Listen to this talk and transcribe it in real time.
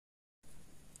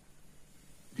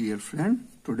Dear friend,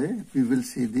 today we will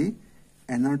see the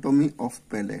anatomy of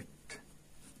palate.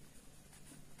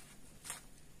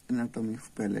 Anatomy of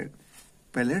palate.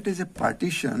 Palate is a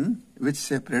partition which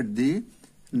separates the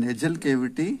nasal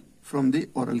cavity from the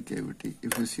oral cavity.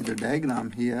 If you see the diagram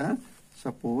here,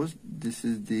 suppose this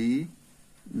is the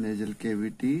nasal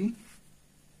cavity.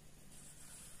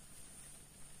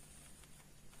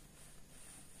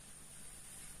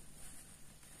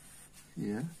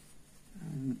 Here,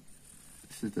 and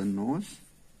this is the nose.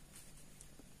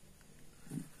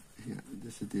 Here,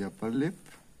 this is the upper lip.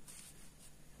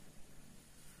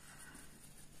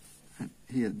 And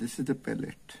here, this is the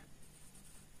palate.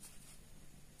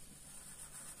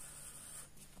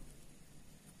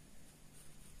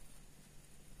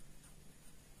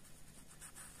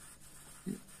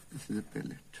 Here, this is the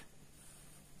palate.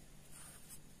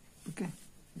 Okay.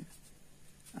 Here.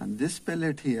 And this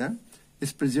palate here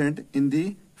is present in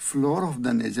the floor of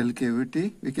the nasal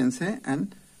cavity, we can say,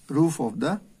 and roof of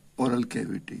the oral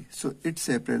cavity. So it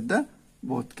separates the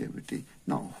both cavity.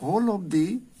 Now whole of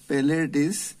the palate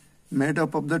is made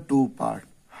up of the two parts,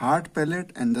 hard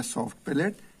palate and the soft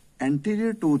palate.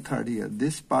 Anterior 2/3 here,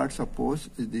 this part suppose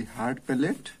is the hard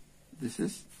palate, this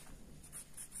is,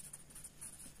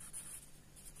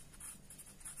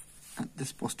 and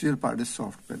this posterior part is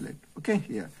soft palate. Okay,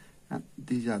 here, and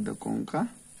these are the concha.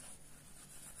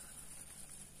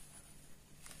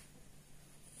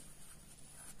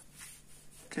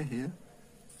 Okay, here,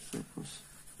 suppose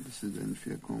this is the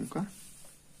inferior concha.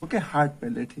 Okay, hard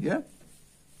palate here.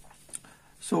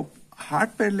 So,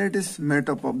 hard palate is made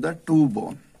up of the two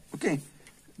bone. Okay,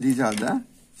 these are the,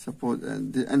 suppose,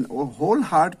 and whole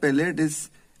hard palate is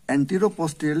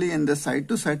antero-posteriorly and the side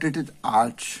to side it is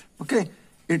arch. Okay,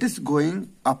 it is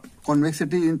going up,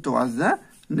 convexity in towards the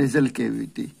nasal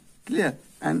cavity. Clear?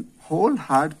 And whole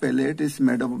hard palate is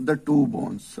made up of the two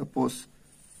bones. Suppose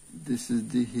this is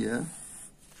the here.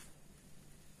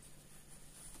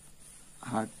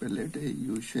 Hard palate, a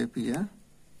U shape here.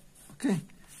 Okay,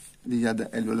 these are the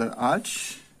alveolar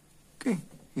arch. Okay,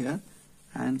 here,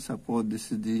 and suppose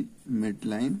this is the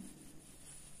midline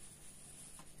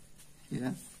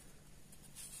here.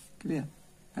 Clear?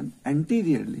 And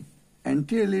anteriorly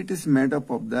it is made up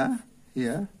of the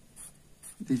here.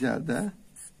 These are the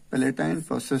palatine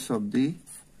process of the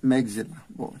maxilla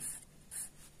bone.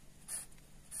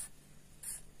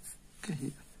 Okay,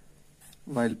 here.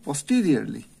 While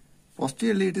posteriorly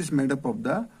it is made up of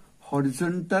the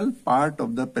horizontal part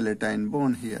of the palatine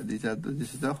bone here. This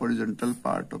is the horizontal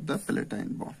part of the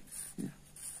palatine bone here.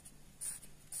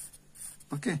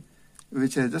 Okay,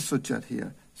 which has the suture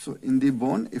here. So in the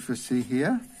bone, if you see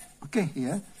here, okay,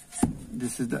 here,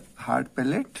 this is the hard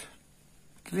palate,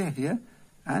 clear here,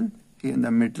 and here in the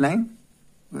midline,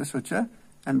 the suture,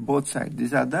 and both sides.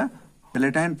 These are the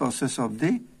palatine process of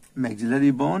the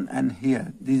maxillary bone, and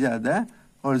here, these are the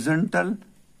horizontal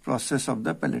process of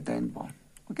the palatine bone.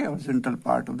 Okay, horizontal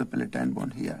part of the palatine bone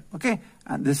here. Okay,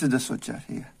 and this is the suture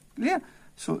here. Clear?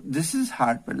 So this is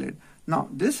hard palate. Now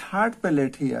this hard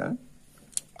palate here,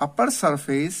 upper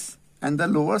surface and the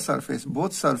lower surface,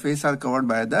 both surface are covered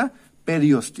by the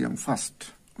periosteum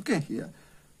first. Okay, here,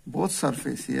 both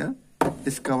surface here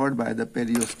is covered by the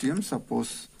periosteum.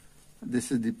 Suppose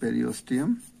this is the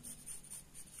periosteum.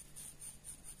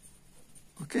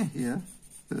 Okay, here,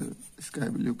 the sky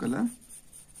blue color.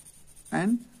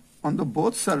 And on the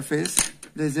both surface,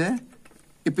 there is a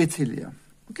epithelium.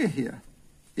 Okay, here,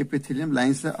 epithelium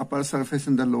lines the upper surface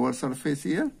and the lower surface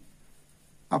here.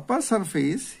 Upper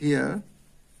surface here,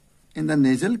 in the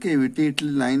nasal cavity, it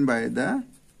is lined by the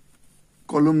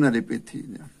columnar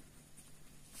epithelium.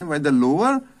 And by the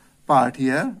lower part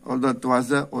here, or towards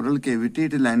the oral cavity,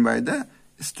 it is lined by the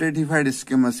stratified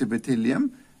squamous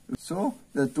epithelium. So,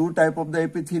 the two type of the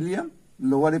epithelium,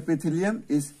 lower epithelium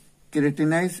is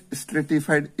keratinized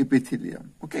stratified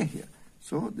epithelium. Okay, here.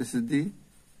 So this is the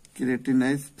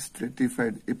keratinized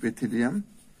stratified epithelium,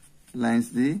 lines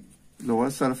the lower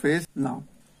surface. Now,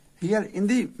 here in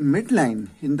the midline,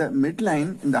 in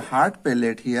the hard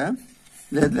palate here,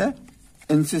 there is the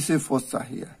incisive fossa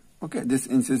here. Okay, this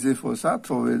incisive fossa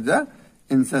through the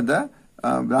inside the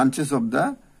branches of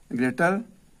the greater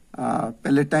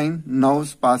palatine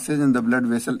nerves passes and the blood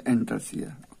vessel enters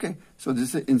here. Okay, so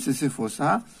this is incisive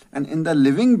fossa, and in the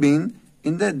living being,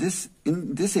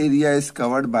 this area is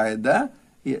covered by the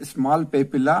small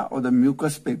papilla or the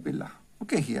mucous papilla.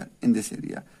 Okay, here in this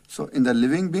area. So in the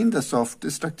living being, the soft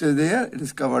structure there, it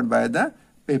is covered by the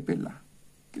papilla.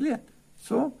 Clear?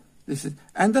 So this is,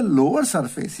 and the lower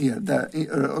surface here,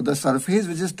 the surface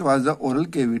which is towards the oral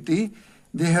cavity,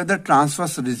 they have the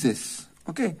transverse ridges.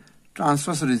 Okay,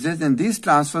 transverse ridges, and these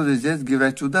transverse ridges give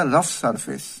rise to the rough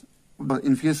surface, the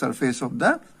inferior surface of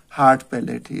the hard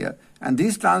palate here. And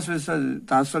these transverse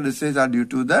ridges are due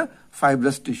to the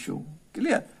fibrous tissue,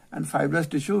 clear? And fibrous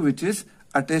tissue which is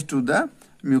attached to the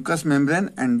mucous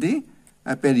membrane and the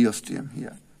periosteum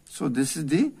here. So this is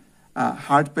the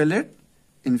hard palate.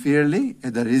 Inferiorly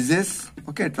the ridges,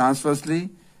 okay, transversely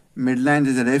midline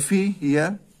is a raphe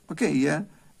here, okay, here,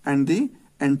 and the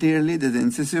anteriorly there is the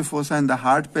incisive fossa in the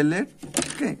hard palate,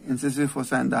 okay, incisive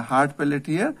fossa in the hard palate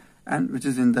here, and which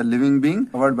is in the living being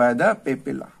covered by the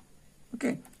papilla,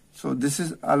 okay. So this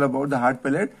is all about the hard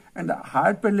palate. And the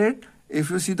hard palate,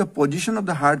 if you see the position of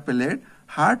the hard palate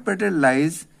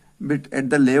lies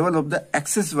at the level of the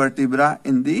axis vertebra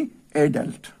in the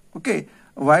adult, okay,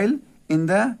 while in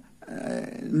the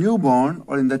newborn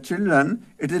or in the children,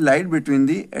 it is lied between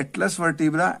the atlas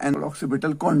vertebra and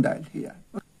occipital condyle here.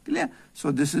 Clear? So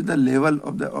this is the level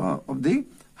of the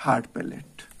hard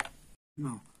palate.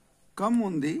 Now, come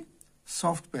on the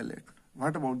soft palate.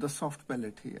 What about the soft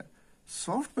palate here?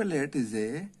 Soft palate is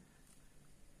a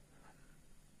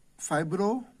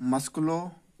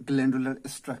fibromusculoglandular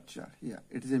structure here.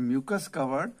 It is a mucus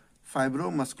covered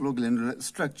fibromusculoglandular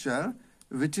structure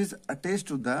which is attached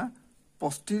to the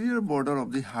posterior border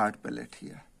of the hard palate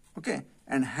here, okay,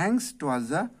 and hangs towards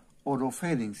the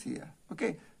oropharynx here,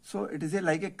 okay. So it is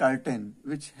like a curtain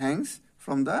which hangs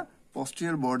from the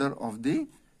posterior border of the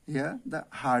the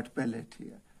hard palate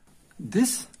here.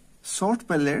 This soft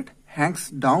palate hangs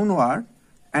downward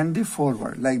and the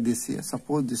forward like this here.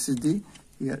 Suppose this is the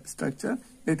structure,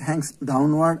 it hangs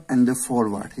downward and the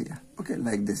forward here, okay,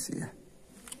 like this here.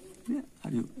 Yeah. Are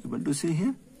you able to see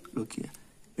here? Look here,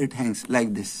 it hangs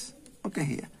like this. Okay,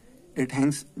 here it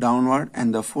hangs downward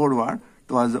and the forward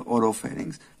towards the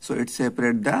oropharynx. So it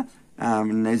separates the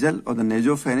nasal or the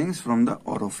nasopharynx from the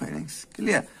oropharynx.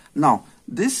 Clear? Now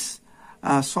this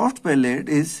soft palate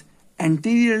is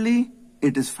anteriorly,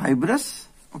 it is fibrous.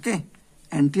 Okay,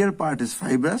 anterior part is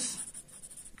fibrous.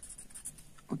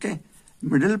 Okay,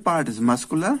 middle part is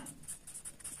muscular,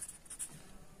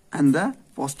 and the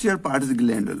posterior part is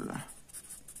glandular.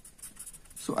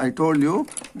 So I told you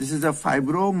this is a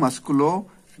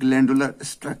fibromusculoglandular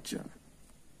structure.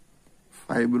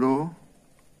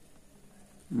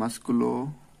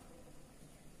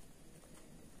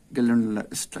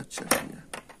 Fibromusculoglandular structure here.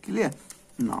 Clear?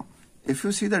 Now, if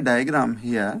you see the diagram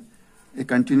here, a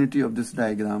continuity of this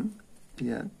diagram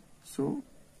here. So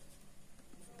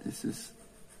this is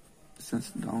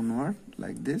downward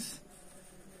like this.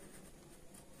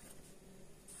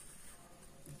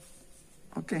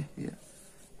 Okay, here.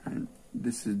 And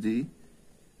this is the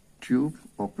tube,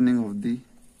 opening of the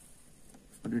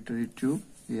auditory tube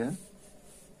here.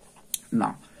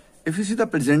 Now, if you see the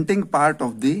presenting part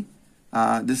of the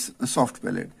this soft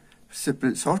palate,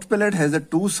 soft palate has a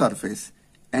two surface,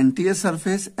 anterior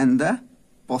surface and the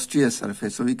posterior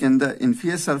surface. So we can the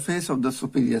inferior surface of the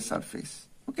superior surface.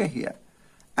 Okay, here,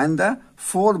 and the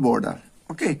four border.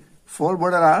 Okay, four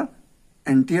border are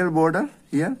anterior border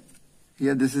here.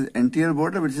 Here this is anterior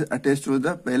border which is attached to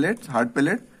the palate, hard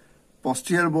palate,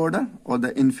 posterior border or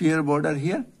the inferior border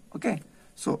here. Okay,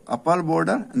 so upper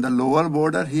border and the lower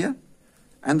border here,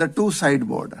 and the two side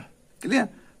border. Clear?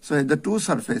 So the two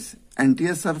surface,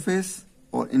 anterior surface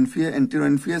or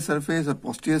anterior-inferior surface or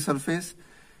posterior surface,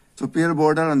 superior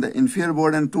border and the inferior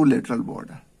border, and two lateral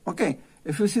border. Okay,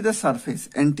 if you see the surface,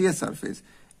 anterior surface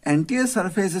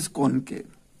is concave.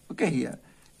 Okay, here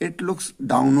it looks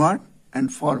downward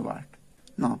and forward.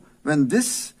 Now, when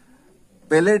this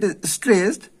palate is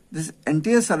stressed, this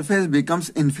anterior surface becomes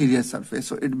inferior surface.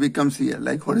 So it becomes here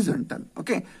like horizontal.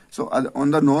 Okay. So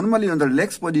on the normally on the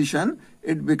legs position,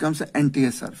 it becomes an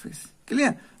anterior surface.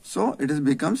 Clear? So it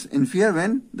becomes inferior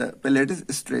when the palate is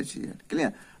stretched here.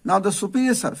 Clear? Now the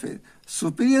superior surface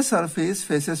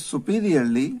faces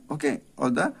superiorly, okay,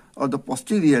 or the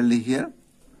posteriorly here.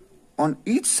 On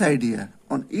each side here,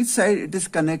 on each side it is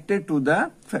connected to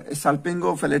the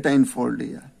salpingo-palatine fold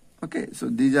here. Okay, so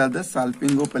these are the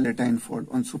salpingo-palatine fold.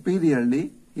 On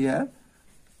superiorly here,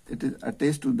 it is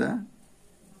attached to the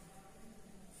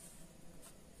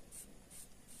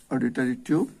auditory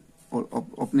tube or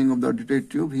opening of the auditory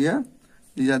tube here.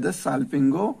 These are the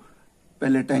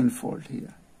salpingo-palatine fold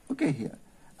here. Okay, here.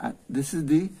 And this is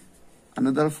the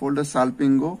another fold, the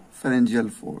salpingo-pharyngeal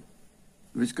fold,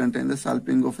 which contain the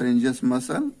salpingopharyngeus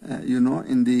muscle,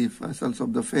 in the muscles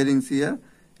of the pharynx here.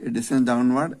 It descends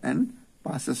downward and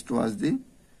passes towards the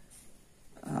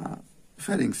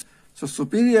pharynx. So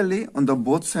superiorly on the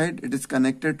both side, it is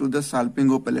connected to the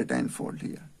salpingo-palatine fold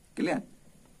here. Clear?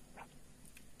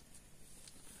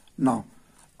 Now,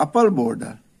 upper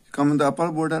border. Come on the upper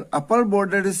border. Upper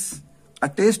border is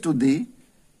attached to the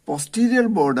posterior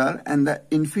border and the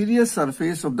inferior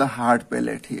surface of the hard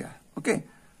palate here. Okay,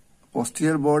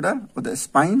 posterior border of the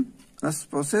spine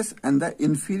process and the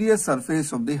inferior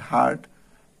surface of the hard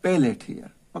palate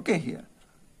here. Okay, here.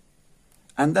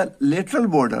 And the lateral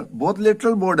border, both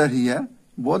lateral border here,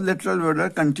 both lateral border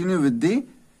continue with the,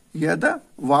 here the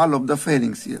wall of the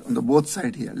pharynx here, on the both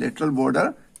side here. Lateral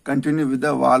border continue with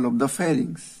the wall of the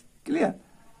pharynx. Clear?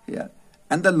 Here.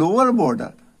 And the lower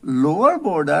border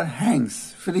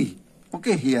hangs free.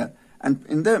 Okay, here. And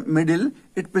in the middle,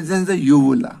 it presents the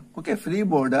uvula. Okay, free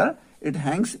border, it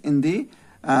hangs in the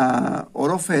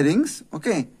oropharynx.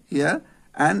 Okay, here.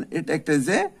 And it acts as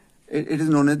a, it is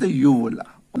known as the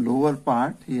uvula. Lower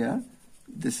part here,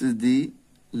 this is the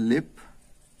lip.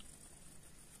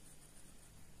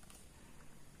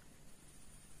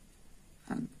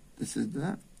 And this is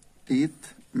the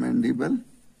teeth, mandible.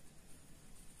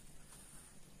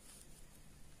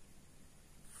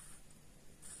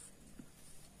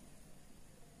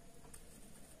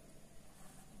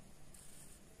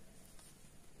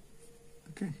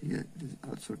 Okay, here is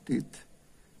also teeth,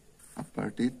 upper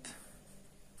teeth.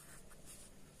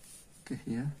 Okay,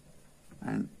 here,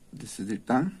 and this is the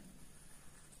tongue.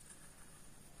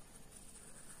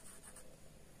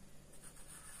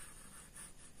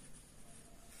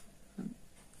 And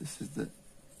this is the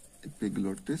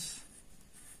epiglottis.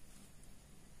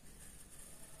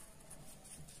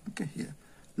 Okay, here.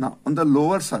 Now on the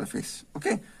lower surface,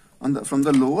 okay, from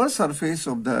the lower surface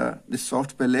of the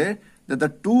soft palate, that the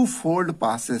two fold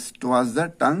passes towards the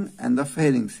tongue and the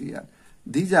pharynx here.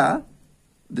 These are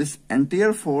this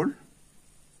anterior fold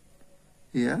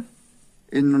here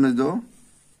is known as the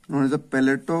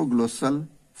palatoglossal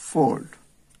fold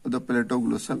or the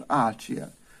palatoglossal arch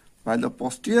here, while the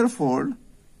posterior fold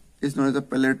is known as the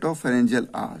palatopharyngeal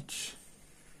arch,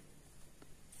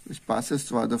 which passes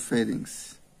through the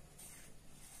pharynx.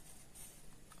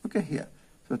 Okay, here.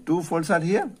 So two folds are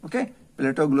here. Okay,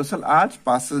 palatoglossal arch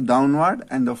passes downward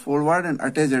and the forward and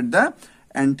attaches at the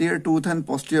anterior tooth and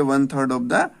posterior 1/3 of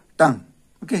the tongue.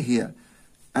 Okay, here.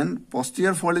 And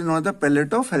posterior fold is known as the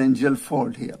palatopharyngeal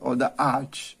fold here, or the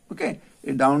arch. Okay,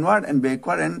 it downward and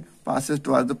backward and passes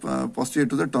towards the posterior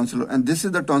to the tonsillar. And this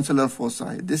is the tonsillar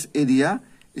fossa. This area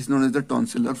is known as the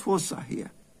tonsillar fossa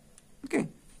here. Okay,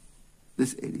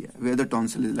 this area where the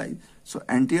tonsil is lying. So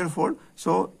anterior fold.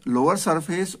 So lower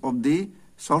surface of the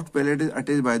soft palate is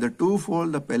attached by the two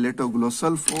fold, the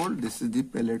palatoglossal fold. This is the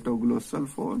palatoglossal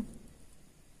fold.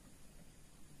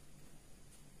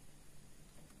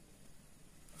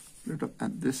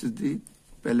 And this is the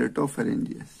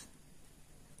palatopharyngeus.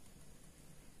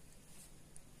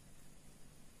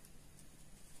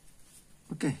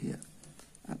 Okay, here.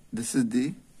 And this is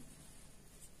the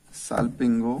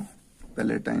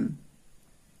salpingo-palatine.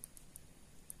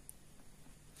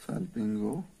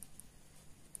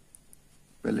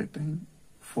 Salpingo-palatine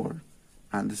fold.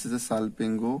 And this is the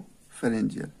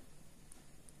salpingo-pharyngeal.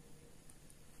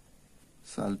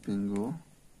 Salpingo-pharyngeal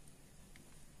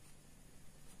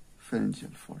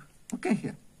fold. Okay,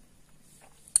 here.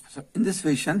 So in this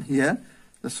fashion here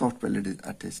the soft palate is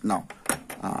attached. Now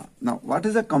what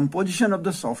is the composition of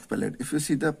the soft palate? If you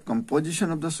see the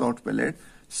composition of the soft palate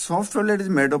is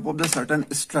made up of the certain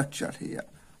structure here.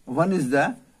 One is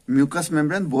the mucous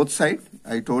membrane, both side.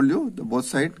 I told you the both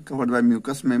side covered by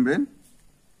mucous membrane.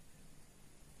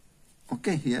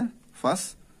 Okay, here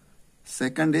first.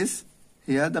 Second is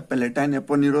here the palatine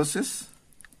aponeurosis.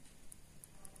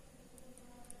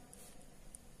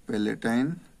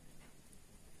 Palatine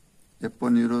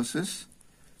aponeurosis.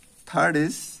 Third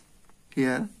is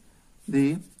here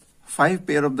the 5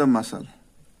 pair of the muscle.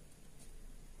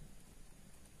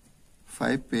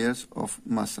 5 pairs of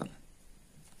muscle.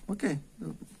 Okay,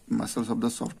 the muscles of the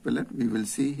soft palate we will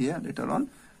see here later on.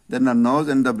 Then the nerves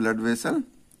and the blood vessel,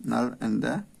 nerve and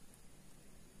the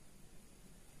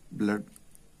blood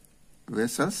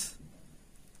vessels.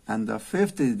 And the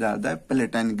fifth is the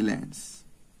palatine glands.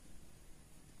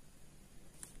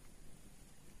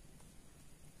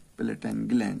 Palatine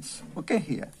glands. Okay,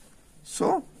 here.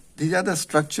 So these are the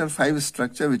structure, 5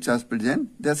 structure which are present.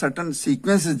 There are certain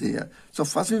sequences there. So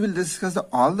first we will discuss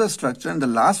all the structure, and the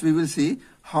last we will see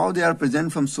how they are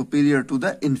present from superior to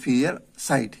the inferior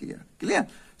side here. Clear?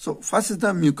 So first is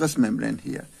the mucous membrane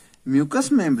here.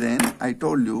 Mucous membrane, I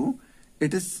told you,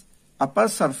 it is upper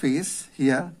surface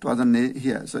here to the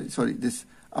here. Sorry, this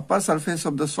upper surface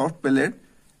of the soft palate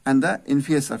and the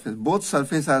inferior surface. Both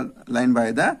surfaces are lined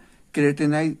by the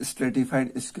keratinized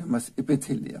stratified squamous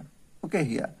epithelium. Okay,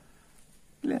 here.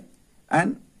 Clear?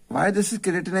 And why this is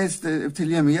keratinized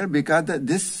epithelium here? Because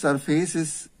this surface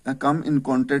is come in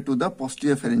contact to the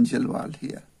posterior pharyngeal wall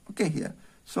here. Okay, here.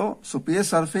 So superior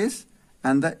surface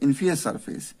and the inferior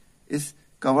surface is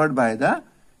covered by the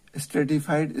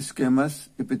stratified squamous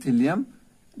epithelium,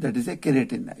 that is a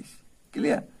keratinized.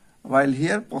 Clear? While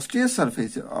here posterior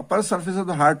surface, upper surface of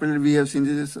the hard palate, we have seen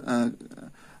this is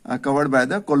covered by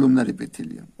the columnar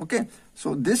epithelium. Okay,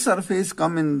 so this surface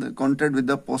come in the contact with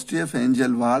the posterior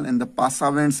pharyngeal wall and the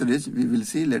passavant's ridge. We will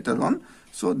see later on.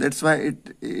 So that's why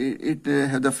it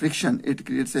have the friction. It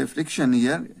creates a friction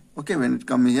here. Okay, when it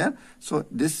come here, so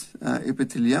this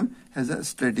epithelium has a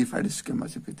stratified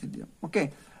squamous epithelium.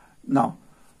 Okay, now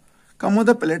come with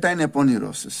the palatine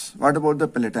aponeurosis. What about the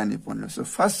palatine aponeurosis? So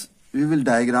first we will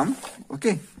diagram.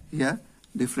 Okay, here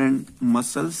different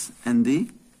muscles and the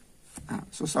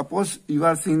so suppose you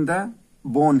are seeing the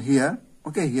bone here.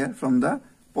 Okay, here from the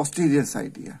posterior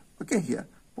side here. Okay, here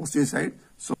posterior side.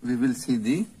 So we will see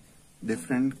the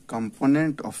different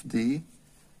component of the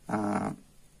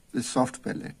soft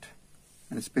palate,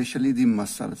 and especially the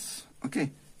muscles.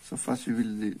 Okay, so first we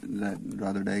will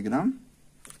draw the diagram.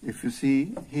 If you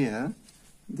see here,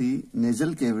 the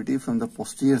nasal cavity from the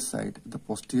posterior side, the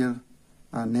posterior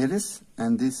nares,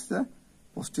 and this is the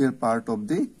posterior part of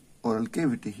the oral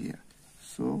cavity here.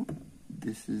 So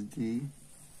this is the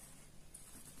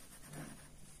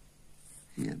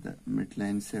here the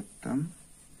midline septum.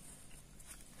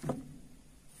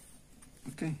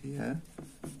 Okay, here,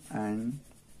 and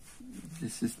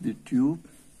this is the tube,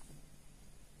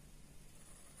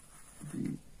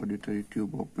 the auditory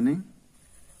tube opening.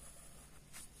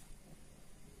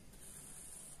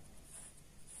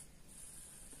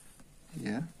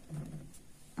 Here,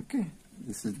 okay,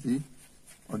 this is the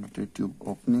auditory tube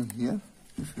opening here.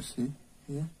 If you see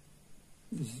here,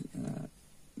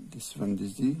 this one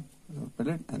is the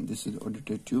palate, and this is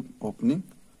auditory tube opening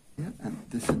here, and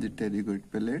this is the pterygoid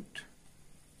palate.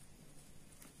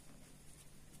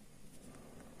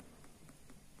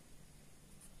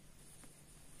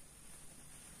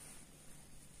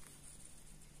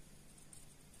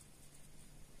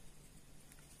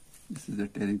 This is the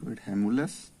pterygoid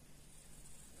hamulus.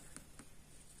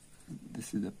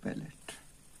 This is the palate.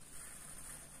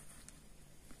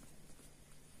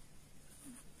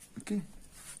 Okay,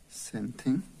 same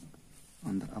thing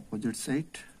on the opposite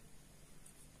side.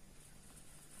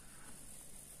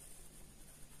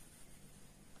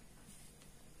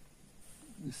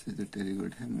 This is the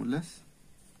pterygoid hamulus.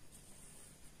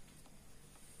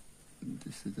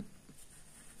 This is the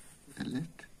palate.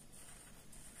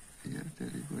 Here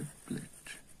pterygoid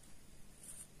plate.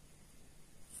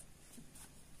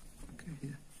 Okay,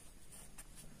 here.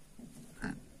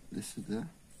 And this is the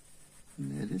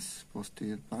nares,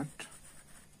 posterior part.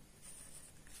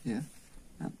 Here.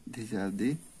 And these are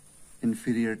the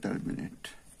inferior turbinate.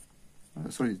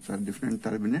 Sorry, it's a different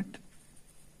turbinate.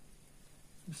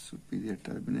 Superior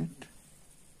turbinate.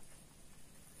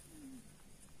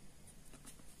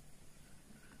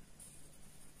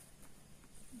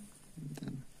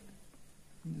 Then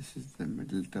this is the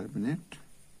middle turbinate,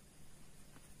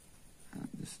 and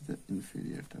this is the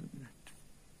inferior turbinate.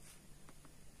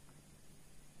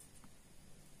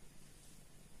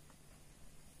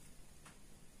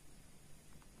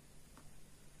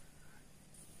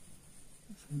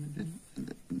 The middle and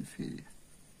the inferior.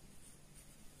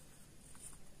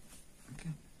 Okay,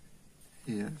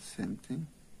 here same thing.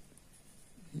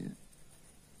 Here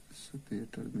superior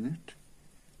turbinate.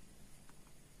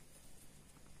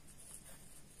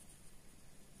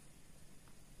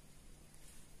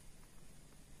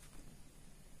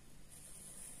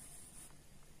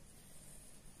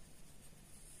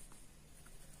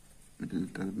 Middle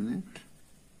turbinate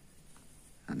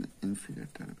and inferior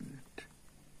turbinate.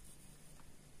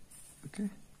 Okay,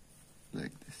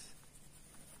 like this.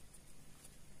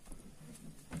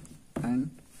 And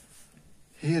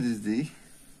here is the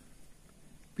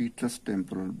petrous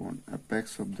temporal bone,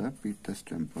 apex of the petrous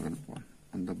temporal bone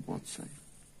on the both sides.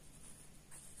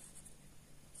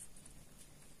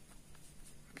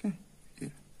 Okay,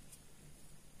 here.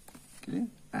 Okay,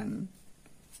 and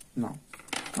now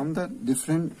from the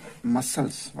different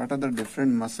muscles, what are the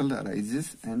different muscle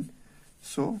arises? And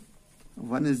so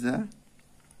one is the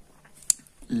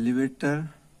levator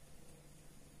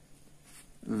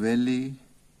veli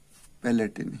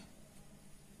palatini.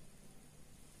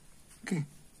 Okay,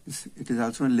 it is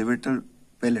also a levator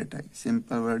palati.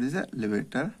 Simple word is a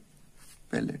levator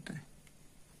palati.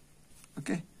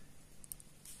 Okay,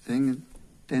 saying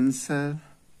tensor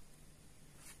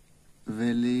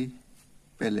veli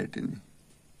palatini.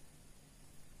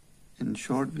 In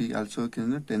short, we also can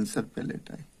the tensor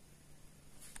palati.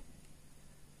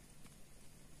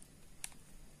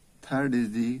 Third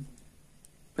is the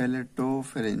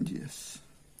palatopharyngeus.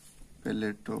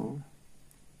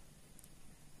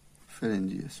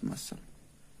 palatopharyngeus muscle.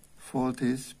 Fourth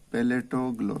is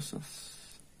palatoglossus.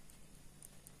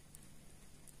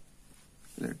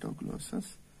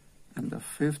 And the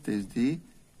fifth is the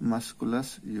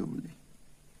musculus uvuli.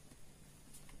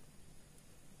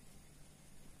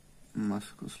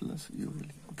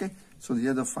 Okay, so these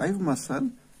are the 5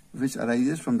 muscles which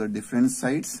arises from the different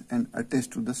sides and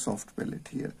attached to the soft palate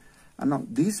here. And now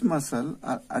these muscles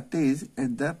are attached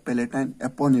at the palatine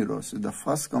aponeurosis, the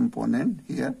first component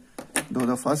here. Though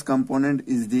the first component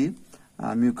is the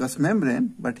mucous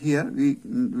membrane, but here we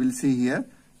will see here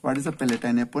what is the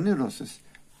palatine aponeurosis.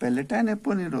 Palatine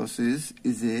aponeurosis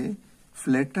is a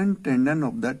flattened tendon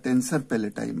of the tensor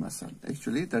palati muscle.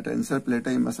 Actually, the tensor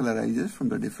palati muscle arises from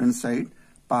the different side,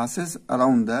 passes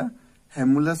around the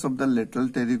humulus of the lateral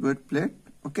pterygoid plate,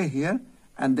 okay, here,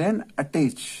 and then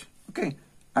attach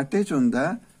on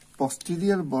the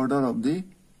posterior border of the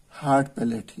hard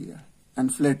palate here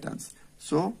and flattens.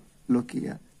 So, look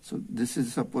here. So, this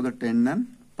is suppose the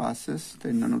tendon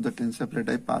of the tensor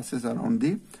palati passes around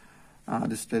the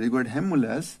this pterygoid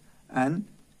humulus, and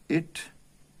it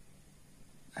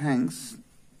hangs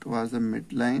towards the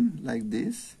midline like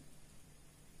this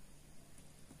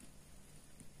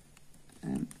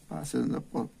and passes on the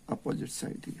opposite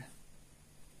side here.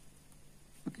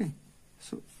 Okay,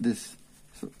 so this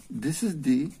is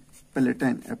the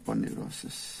palatine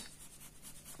aponeurosis.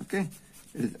 Okay,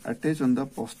 it is attached on the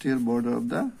posterior border of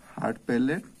the hard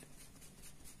palate,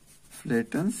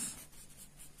 flattens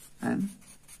and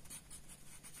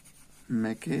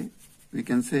we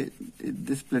can say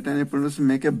this palatine aponeurosis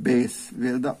make a base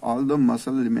where all the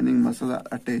remaining muscles are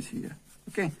attached here.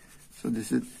 Okay, so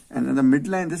this is, and in the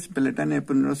midline this palatine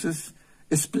aponeurosis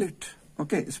is split.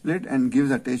 Okay, split and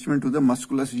gives attachment to the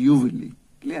musculus uvuli.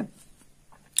 Clear?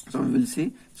 So we will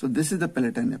see. So this is the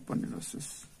palatine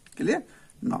aponeurosis. Clear?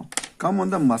 Now come on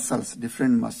the muscles,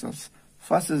 different muscles.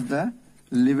 First is the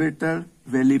levator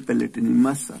veli palatini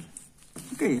muscle.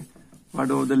 Okay. What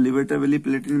about the levator veli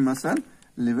palatini muscle?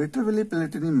 Levator veli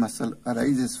palatini muscle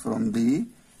arises from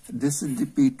this is the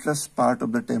petrous part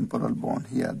of the temporal bone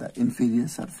here, the inferior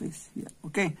surface here.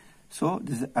 Okay. So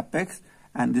this is apex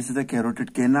and this is the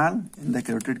carotid canal. In the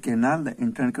carotid canal, the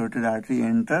internal carotid artery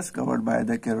enters covered by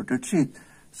the carotid sheath.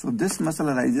 So this muscle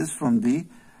arises from the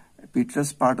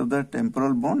petrous part of the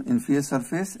temporal bone, inferior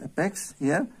surface, apex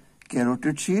here,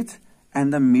 carotid sheath,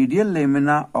 and the medial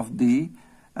lamina of the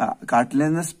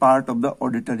cartilaginous part of the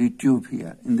auditory tube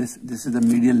here. In this is the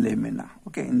medial lamina.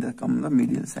 Okay, in the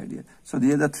medial side here. So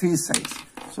these are the 3 sides.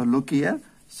 So look here.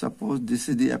 Suppose this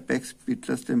is the apex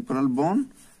petrous temporal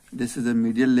bone. This is the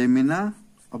medial lamina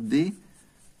of the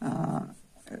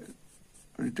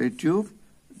auditory tube.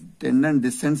 Tendon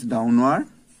descends downward.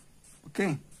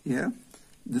 Okay, here.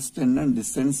 This tendon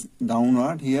descends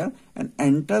downward here and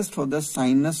enters through the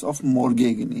sinus of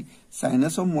Morgagini.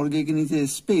 Sinus of Morgagini is a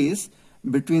space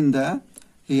between the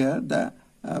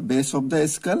base of the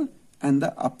skull and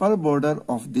the upper border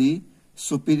of the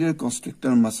superior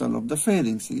constrictor muscle of the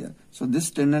pharynx here. So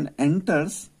this tendon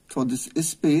enters through this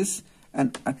space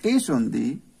and attach on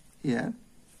the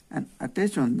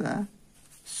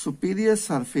superior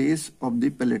surface of the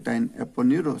palatine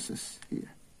aponeurosis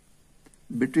here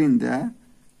between the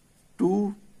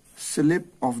 2 slip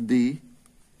of the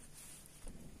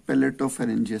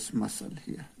palatopharyngeus muscle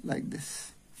here like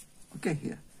this. Okay,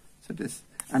 here. So this,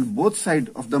 and both sides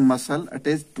of the muscle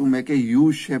attached to make a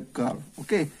U-shaped curve.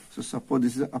 Okay, so suppose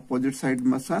this is the opposite side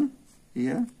muscle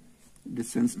here,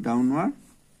 descends downward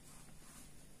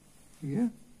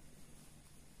here,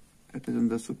 attached on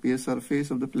the superior surface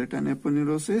of the palatine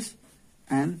aponeurosis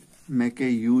and make a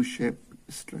U-shaped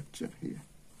structure here.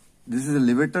 This is the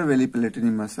levator veli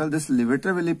palatini muscle. This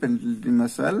levator veli palatini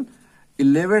muscle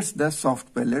elevates the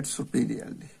soft palate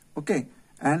superiorly. Okay,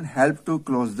 and help to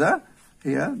close the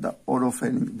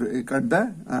oropharynx, cut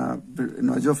the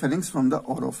nasopharynx from the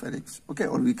oropharynx. Okay,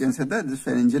 or we can say that this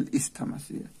pharyngeal isthmus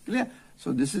here. Clear?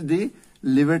 So this is the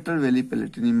levator veli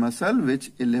palatini muscle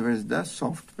which elevates the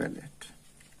soft palate.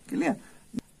 Clear?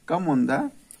 Come on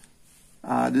the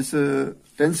this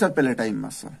tensor palatine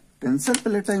muscle. Tensor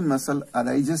palatine muscle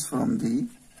arises from the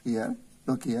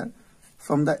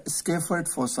from the scaphoid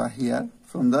fossa here,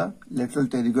 from the lateral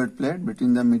pterygoid plate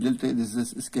between the middle, this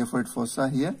is scaphoid fossa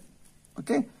here.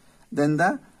 Okay, then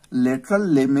the lateral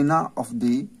lamina of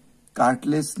the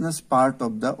cartilaginous part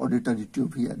of the auditory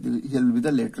tube here. Here will be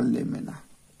the lateral lamina.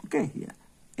 Okay, here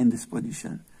in this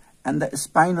position, and the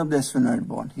spine of the sphenoid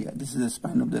bone here. This is the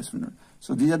spine of the sphenoid.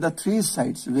 So these are the 3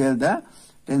 sides where the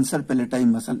tensor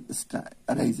palatine muscle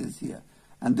arises here,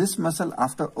 and this muscle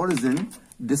after origin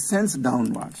descends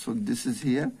downward. So this is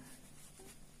here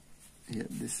here,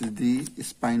 this is the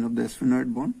spine of the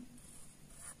sphenoid bone.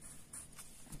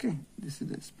 Okay, this is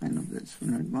the spine of the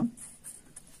sphenoid bone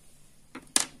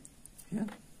here,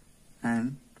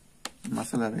 and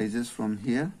muscle arises from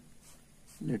here,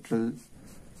 lateral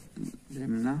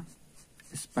lamina,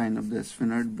 spine of the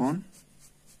sphenoid bone,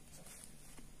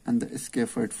 and the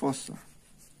scaphoid fossa.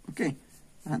 Okay,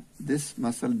 and this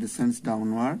muscle descends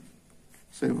downward,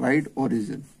 so a wide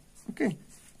origin. Okay,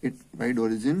 it wide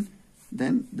origin,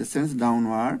 then descends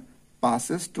downward,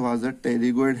 passes towards the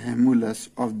pterygoid humulus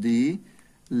of the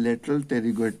lateral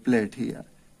pterygoid plate here.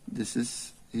 This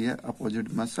is here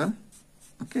opposite muscle.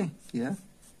 Okay, here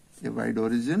a wide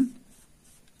origin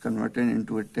converted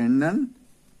into a tendon,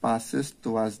 passes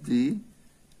towards the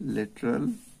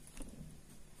lateral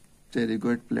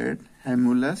pterygoid plate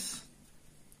humulus.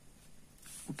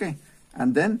 Okay,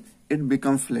 and then it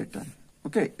becomes flattened.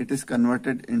 Okay, it is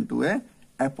converted into a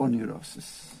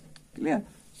aponeurosis. Clear?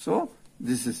 So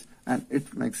this is, and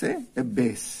it makes a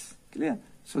base. Clear?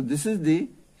 So this is the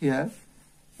here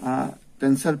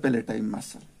tensor palati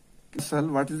muscle. So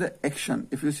what is the action?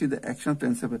 If you see the action of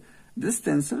tensor palati, this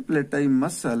tensor palati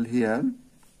muscle here,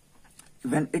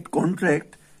 when it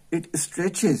contracts, it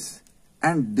stretches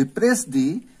and depresses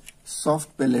the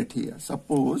soft palate here.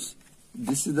 Suppose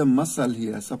this is the muscle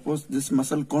here. Suppose this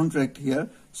muscle contract here,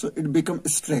 so it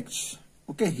becomes stretched.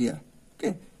 Okay, here.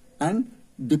 Okay, and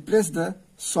depress the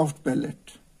soft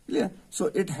palate. Clear? So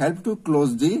it helps to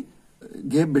close the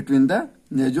gap between the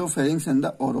nasopharynx and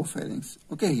the oropharynx.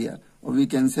 Okay, here. Or we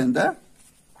can say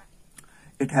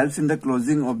it helps in the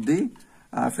closing of the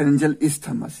pharyngeal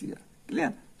isthmus here.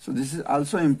 Clear? So this is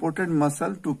also important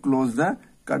muscle to close the,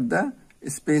 cut the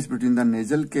space between the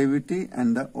nasal cavity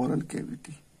and the oral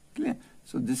cavity. Clear?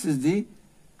 So this is the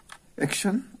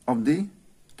action of the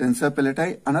tensor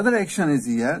palati. Another action is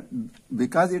here,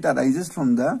 because it arises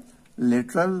from the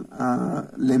lateral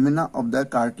lamina of the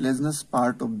cartilaginous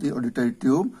part of the auditory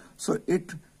tube. So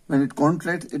it, when it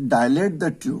contracts, it dilates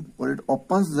the tube, or it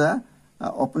opens the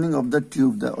opening of the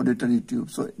tube, the auditory tube.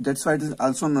 So that's why it is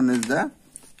also known as the,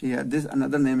 here this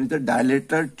another name is the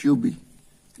dilator tubi.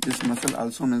 This muscle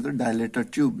also known as the dilator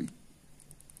tubi,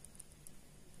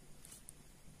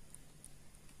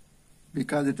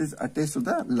 because it is attached to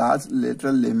the large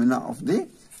lateral lamina of the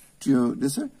tube,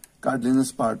 this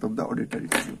cartilaginous part of the auditory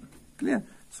tube. Clear?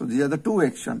 So these are the two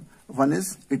actions. One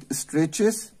is it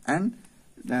stretches and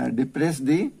depress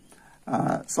the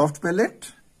soft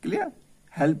palate. Clear?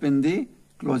 Help in the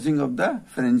closing of the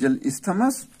pharyngeal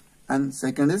isthmus. And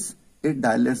second is it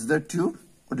dilates the tube,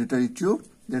 auditory tube.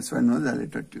 That's why known as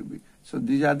dilator tubi. So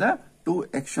these are the two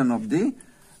actions of the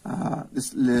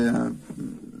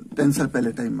tensor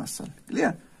palati muscle.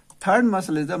 Clear? Third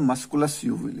muscle is the musculus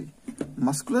uvuli.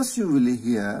 Musculus uvuli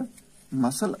here,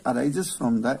 muscle arises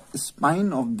from the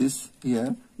spine of this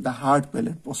here, the hard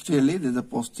palate. Posteriorly, there is a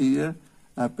posterior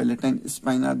palatine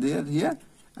spine are there here,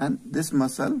 and this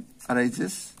muscle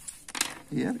arises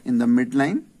here in the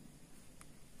midline.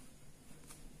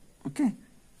 Okay,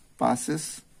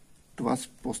 passes towards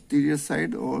posterior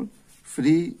side or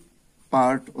free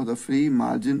part or the free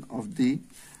margin of the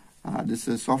this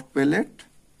is soft palate.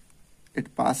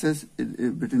 It passes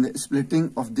between the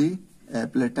splitting of the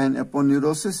palatine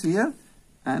aponeurosis here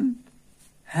and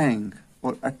hang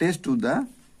or attached to the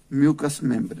mucous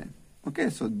membrane. Okay,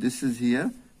 so this is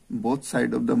here both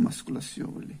side of the musculus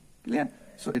uvuli. Clear?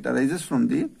 So it arises from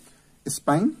the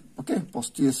spine. Okay,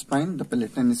 posterior spine, the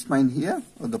palatine spine here,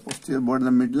 or the posterior border,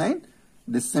 the midline,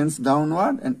 descends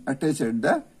downward and attaches at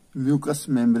the mucous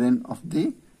membrane of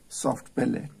the soft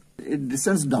palate. It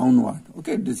descends downward.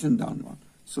 Okay, it descends downward.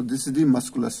 So this is the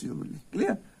musculus uvuli.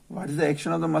 Clear? What is the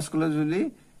action of the musculus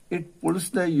uvuli? It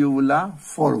pulls the uvula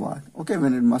forward. Okay,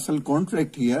 when a muscle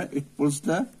contract here, it pulls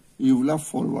the uvula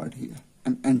forward here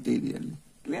and anteriorly.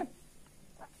 Clear?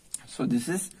 So this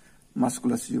is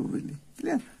musculus uvuli.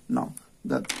 Clear? Now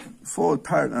the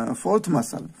fourth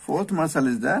muscle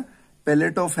is the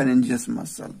palatopharyngeus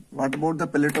muscle. What about the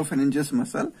palatopharyngeus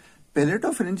muscle?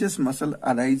 Palatopharyngeus muscle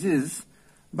arises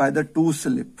by the two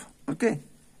slip. Okay,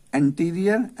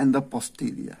 anterior and the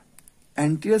posterior.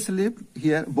 Anterior slip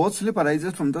here, both slip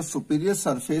arises from the superior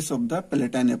surface of the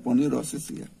palatine aponeurosis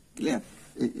here. Clear?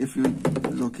 If you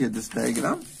look at this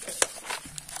diagram,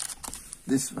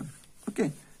 this one.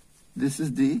 Okay, this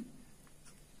is the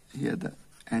here the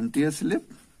anterior slip.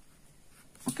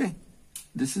 Okay,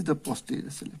 this is the posterior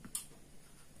slip.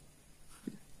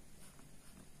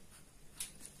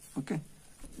 Okay,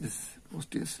 this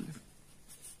posterior slip.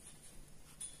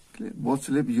 Clear? Both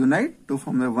slip unite to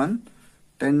form a one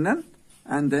tendon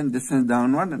and then descends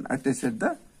downward and attach at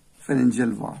the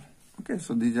pharyngeal wall. Okay,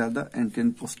 so these are the anterior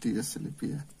and posterior slip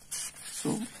here.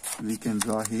 So we can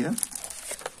draw here.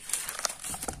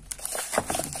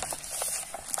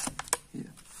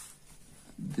 Here.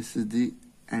 This is the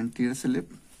anterior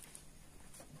slip.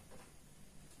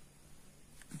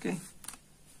 Okay,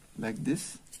 like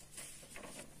this.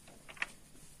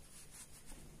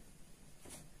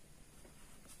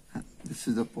 And this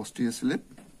is the posterior slip.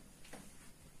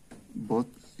 Both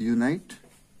unite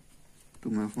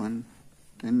to make one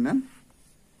tendon.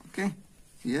 Okay,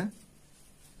 here.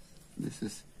 This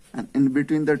is, and in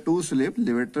between the two slip,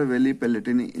 levator veli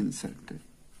palatini inserted.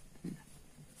 Here.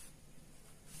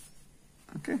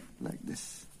 Okay, like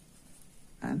this.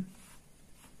 And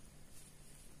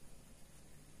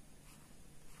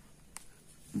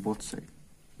both sides,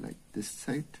 like this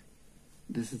side.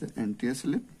 This is the anterior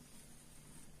slip,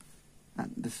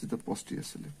 and this is the posterior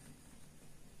slip.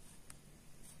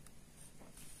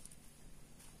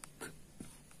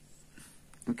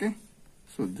 Okay,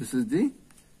 so this is the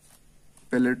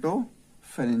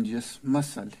palatopharyngeus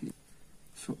muscle here.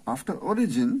 So after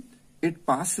origin, it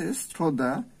passes through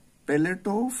the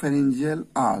palatopharyngeal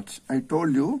arch. I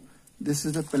told you this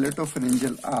is the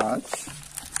palatopharyngeal arch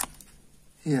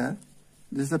here.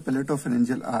 This is the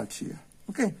palatopharyngeal arch here.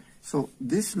 Okay, so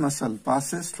this muscle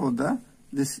passes through the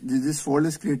this fold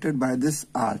is created by this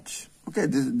arch. Okay,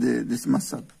 this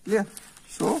muscle. Clear?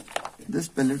 So this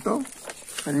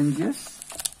palatopharyngeus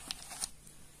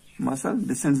muscle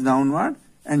descends downward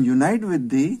and unite with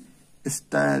the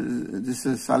this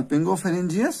is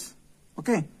salpingopharyngeus,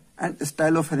 okay, and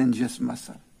stylopharyngeus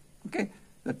muscle. Okay,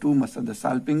 the two muscles, the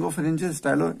salpingopharyngeus,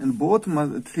 stylo, and both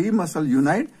three muscles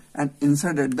unite and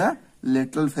insert at the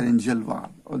lateral pharyngeal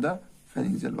wall or the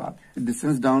pharyngeal wall. It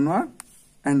descends downward,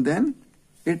 and then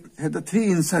it has the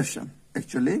three insertion.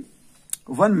 Actually,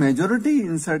 one majority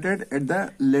inserted at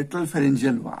the lateral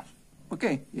pharyngeal wall.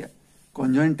 Okay, yeah.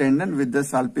 Conjoint tendon with the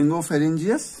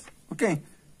salpingopharyngeus, okay,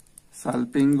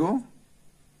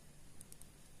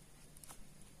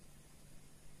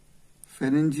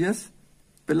 salpingopharyngeus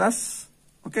plus,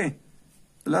 okay,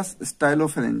 plus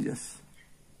stylopharyngeus.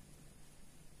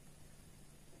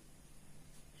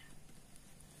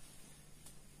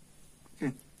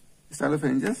 Okay,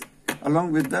 stylopharyngeus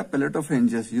along with the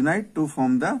palatopharyngeus unite to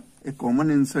form a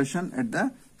common insertion at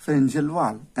the pharyngeal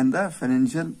wall and the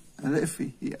pharyngeal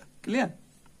raphe here. Clear?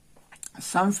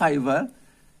 Some fiber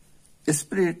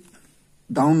spread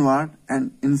downward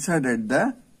and insert at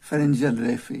the pharyngeal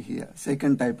raphe here.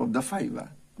 Second type of the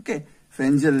fiber. Okay,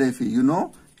 pharyngeal raphe. You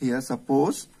know here.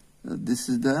 Suppose this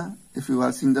is the, if you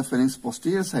are seeing the pharynx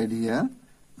posterior side here.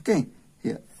 Okay,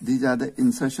 here these are the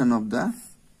insertion of the.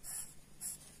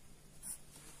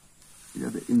 Here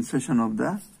the insertion of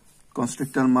the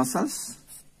constrictor muscles.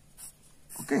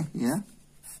 Okay, here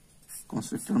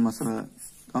constrictor muscle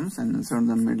comes and insert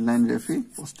the midline raphe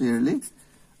posteriorly.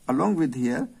 Along with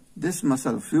here, this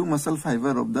muscle, few muscle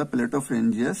fiber of the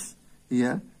palatopharyngeus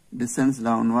here descends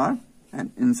downward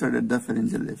and insert at the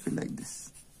pharyngeal raphe like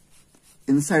this.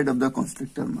 Inside of the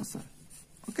constrictor muscle.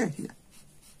 Okay, here.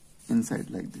 Inside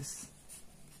like this.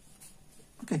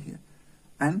 Okay, here.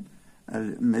 And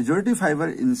majority fiber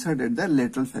insert at the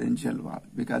lateral pharyngeal wall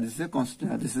because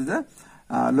this is a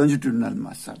longitudinal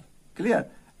muscle. Clear?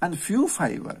 And few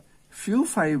fiber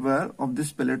of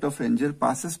this palatopharyngeal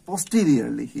passes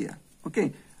posteriorly here.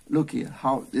 Okay, look here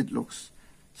how it looks.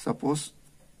 Suppose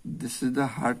this is the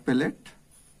hard palate.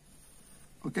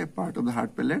 Okay, part of the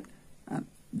hard palate, and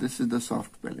this is the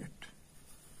soft palate.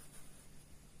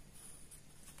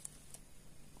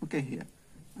 Okay, here,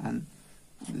 and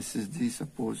this is the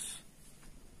suppose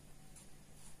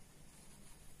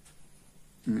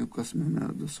mucous membrane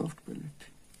of the soft palate.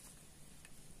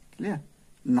 Clear?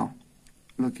 Now,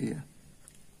 look here.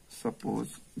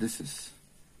 Suppose this is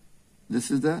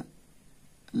the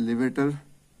levator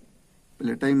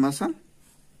palati muscle.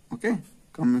 Okay,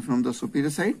 coming from the superior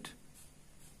side.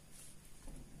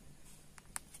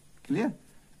 Clear?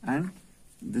 And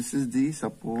this is the,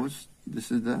 suppose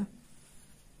this is the,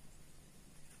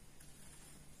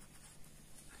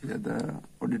 here the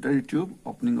auditory tube,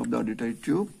 opening of the auditory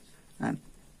tube, and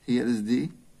here is the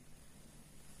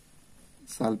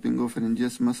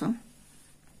salpingopharyngeus muscle.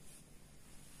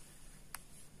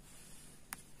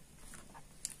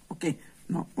 Okay,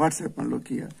 now what's happened? Look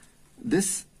here.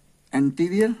 This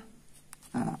anterior,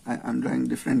 I'm drawing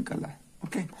different color.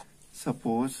 Okay,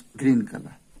 suppose green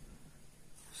color.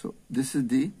 So this is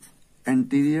the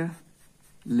anterior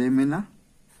lamina.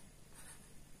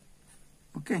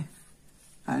 Okay,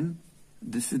 and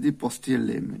this is the posterior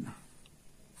lamina.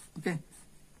 Okay,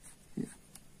 here,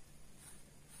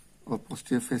 or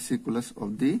posterior fasciculus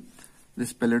of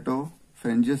this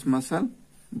palatopharyngeus muscle.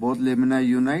 Both lamina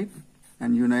unite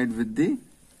and unite with the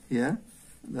here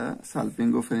the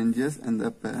salpingopharyngeus and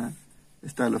the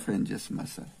stylopharyngeus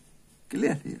muscle.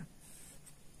 Clear here?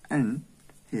 And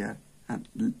here, and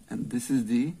this is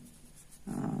the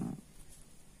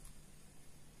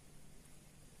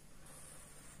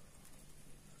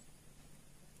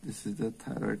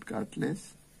thyroid cartilage.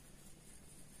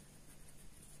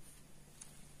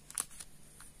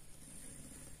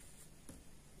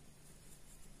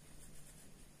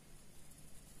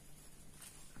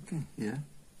 Okay, here,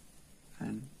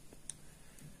 and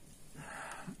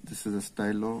this is the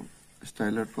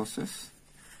styloid process.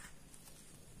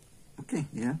 Okay,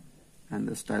 here, and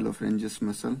the stylopharyngeus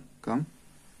muscle come.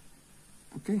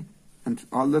 Okay, and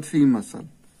all the three muscle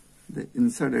they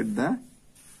insert at the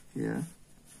here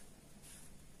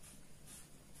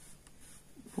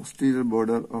posterior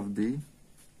border of the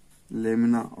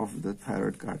lamina of the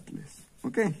thyroid cartilage.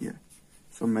 Okay, here.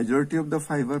 So majority of the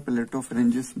fiber,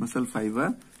 palatopharyngeus muscle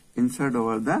fiber, insert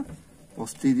over the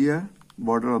posterior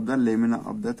border of the lamina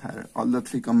of the thyroid. All the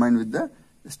three combined with the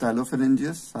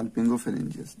stylopharyngeus,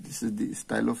 salpingopharyngeus. This is the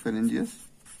stylopharyngeus.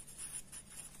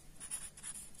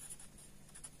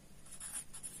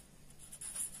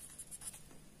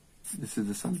 This is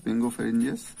the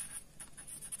salpingopharyngeus.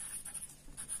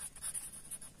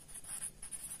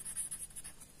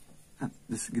 And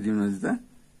this green one is the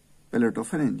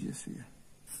palatopharyngeus here.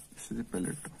 This is the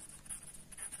palato.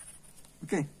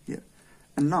 Okay, here.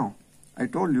 And now, I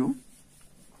told you,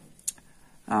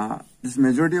 this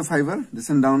majority of fiber, this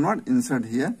and downward, insert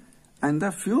here. And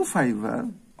the few fiber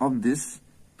of this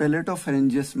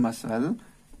palatopharyngeus muscle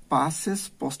passes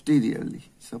posteriorly.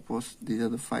 Suppose these are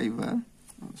the fiber,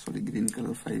 green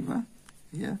color fiber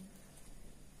here.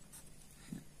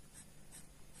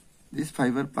 This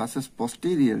fiber passes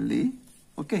posteriorly,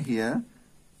 okay, here,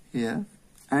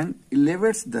 and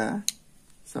elevates the,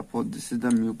 suppose this is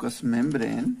the mucous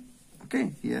membrane,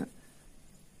 okay, here.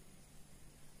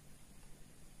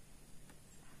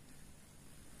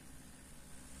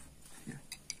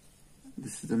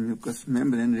 This is the mucous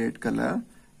membrane, red color,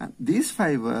 and this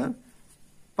fiber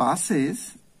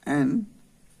passes and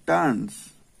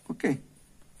turns, okay,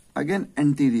 again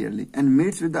anteriorly and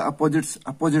meets with the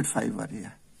opposite fiber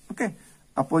here, okay,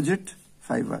 opposite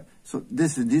fiber. So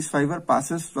this fiber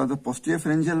passes through the posterior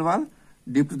pharyngeal wall,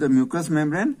 deep to the mucous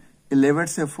membrane,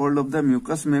 elevates a fold of the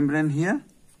mucous membrane here,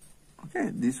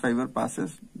 okay, this fiber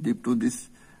passes deep to this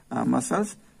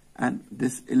muscles, and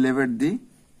this elevate the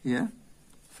here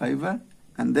fiber,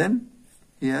 and then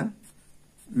here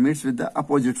meets with the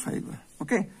opposite fiber.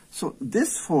 Okay, so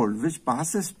this fold which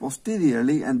passes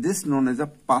posteriorly, and this known as a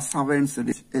Passavant's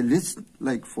ridge, a ridge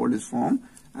like fold is formed,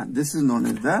 and this is known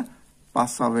as the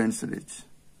Passavant's ridge.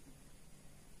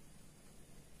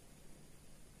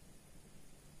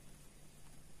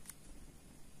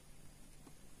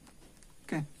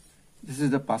 Okay, this is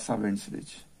the Passavant's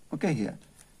ridge. Okay, here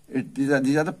these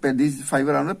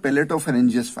fiber are the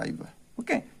palatopharyngeus fiber.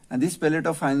 Okay, and this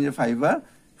palatopharyngeal fiber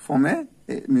form a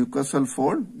mucosal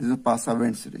fold. This is a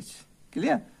Passavant's ridge.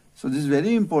 Clear? So this is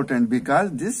very important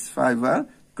because this fiber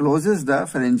closes the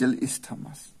pharyngeal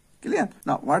isthmus. Clear?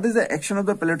 Now, what is the action of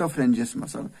the palatopharyngeus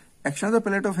muscle? Action of the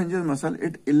palatopharyngeus muscle,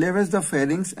 it elevates the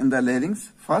pharynx and the larynx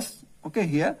first. Okay,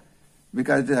 here,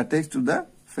 because it attached to the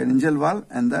pharyngeal wall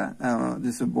and the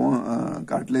this bone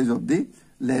cartilage of the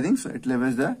larynx. So it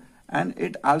elevates the, and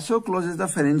it also closes the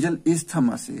pharyngeal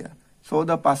isthmus here. So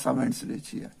the Passavant's ridge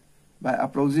here, by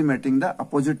approximating the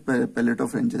opposite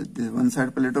palatopharyngeus. This one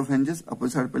side palatopharyngeus,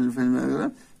 opposite side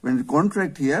palatopharyngeus. When it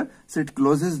contract here, so it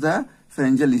closes the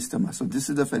pharyngeal isthmus. So this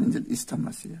is the pharyngeal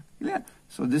isthmus here. Clear?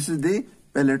 So this is the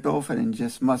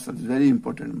palatopharyngeus muscle, very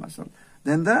important muscle.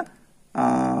 Then the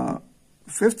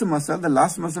fifth muscle, the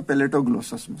last muscle,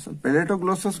 palatoglossus muscle.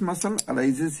 Palatoglossus muscle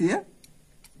arises here.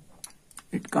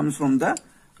 It comes from the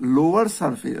lower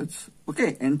surface,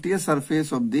 okay, anterior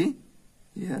surface of the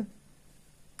here,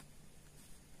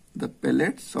 the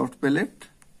palate, soft palate,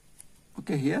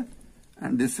 okay, here,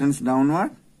 and descends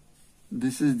downward.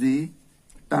 This is the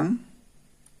tongue.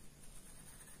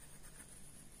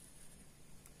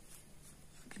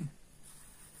 Okay.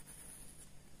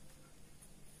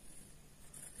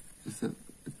 This is the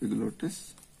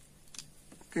epiglottis.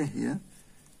 Okay, here,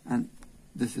 and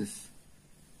this is,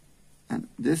 and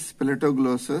this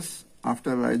palatoglossus,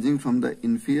 after rising from the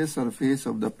inferior surface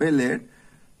of the palate,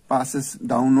 passes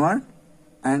downward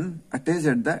and attached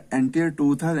at the anterior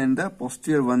 2/3 and the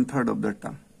posterior 1/3 of the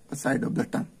tongue, the side of the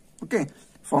tongue. Okay,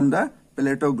 from the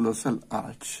palatoglossal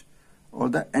arch or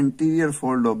the anterior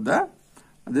fold of the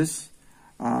this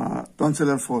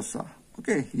tonsillar fossa.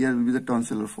 Okay, here will be the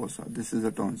tonsillar fossa. This is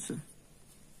the tonsil.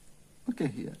 Okay,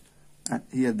 here. and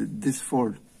here this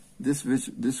fold,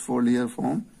 this fold here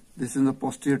form, this is the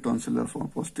posterior tonsillar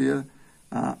fold, posterior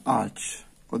arch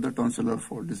of the tonsillar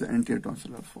fold. This is the anterior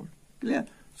tonsillar fold. Clear?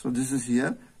 So this is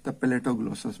here the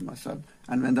palatoglossus muscle,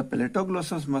 and when the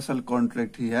palatoglossus muscle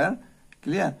contract here,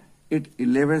 clear, it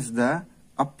elevates the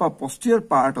upper posterior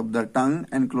part of the tongue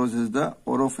and closes the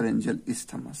oropharyngeal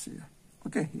isthmus here.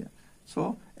 Okay, here.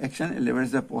 So action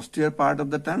elevates the posterior part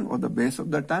of the tongue or the base of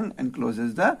the tongue and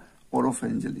closes the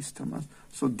oropharyngeal isthmus.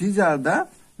 So these are the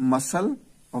muscle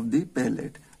of the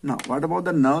palate. Now what about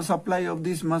the nerve supply of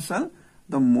this muscle?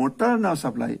 The motor nerve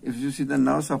supply. If you see the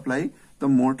nerve supply, the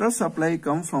motor supply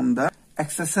comes from the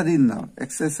accessory nerve.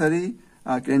 Accessory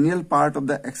cranial part of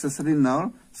the accessory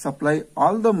nerve supply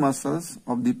all the muscles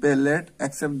of the palate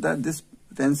except this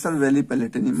tensor veli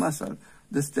palatini muscle.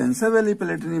 This tensor veli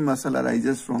palatini muscle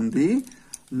arises from the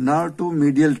nerve to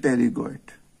medial pterygoid.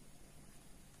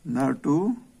 Nerve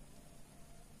to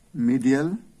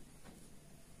medial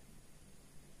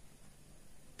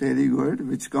pterygoid,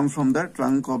 which comes from the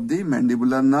trunk of the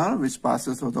mandibular nerve, which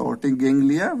passes through the aortic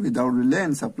ganglia without relay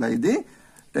and supply the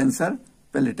tensor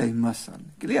palatine muscle.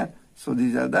 Clear? So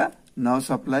these are the nerve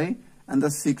supply. And the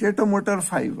secretomotor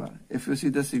fiber, if you see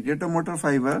the secretomotor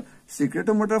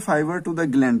fiber to the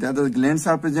gland, the glands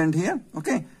are present here,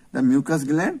 okay, the mucus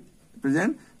gland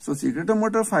present. So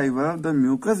secretomotor fiber, the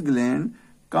mucus gland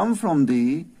come from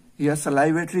the here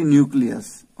salivatory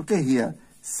nucleus, okay, here,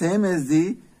 same as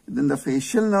then the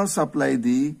facial nerve supply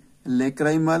the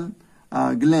lacrimal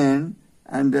gland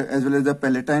and as well as the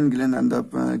palatine gland and the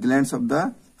glands of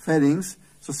the pharynx.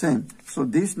 So same. So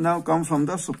these now come from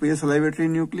the superior salivatory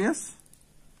nucleus.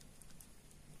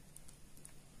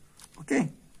 Okay.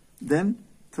 Then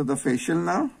through the facial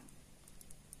nerve,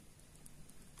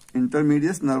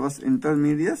 nervous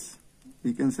intermedius,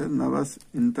 we can say nervous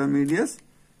intermedius.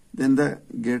 Then the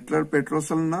greater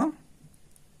petrosal nerve.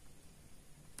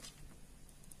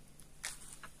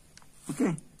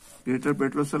 Okay. Greater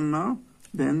petrosal nerve.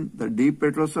 Then the deep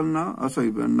petrosal nerve,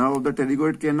 nerve of the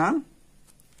pterygoid canal.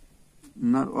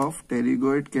 Nerve of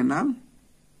pterygoid canal,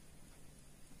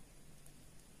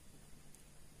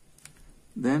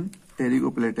 then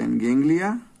pterygopalatine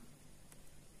ganglia,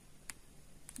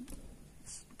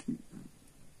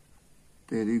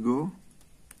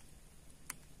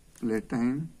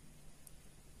 pterygopalatine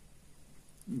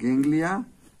ganglia,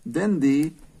 then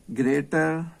the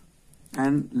greater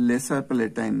and lesser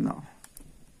palatine nerve.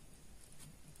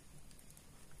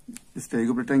 This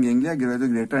pterygopalatine ganglia gives the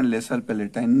greater and lesser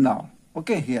palatine nerve.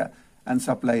 Okay, here, and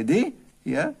supply the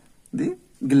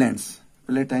glands,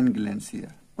 palatine glands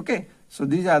here. Okay, so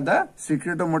these are the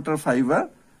secretomotor fiber,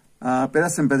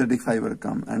 parasympathetic fiber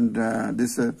come, and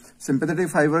this sympathetic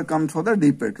fiber comes for the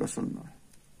deep petrosal nerve.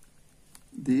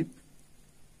 Deep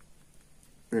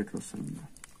petrosal nerve.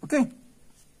 Okay,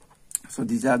 so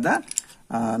these are the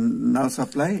nerve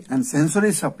supply and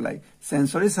sensory supply.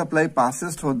 Sensory supply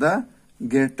passes through the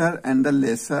greater and the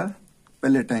lesser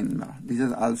palatine nerve.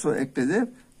 These also act as a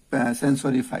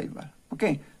sensory fiber.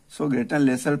 Okay. So greater and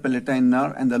lesser palatine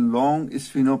nerve and the long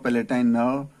sphenopalatine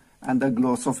nerve and the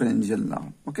glossopharyngeal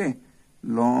nerve. Okay.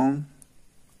 Long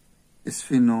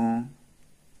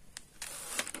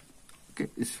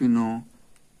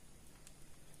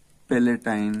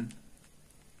sphenopalatine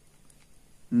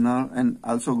nerve and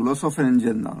also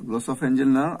glossopharyngeal nerve. Glossopharyngeal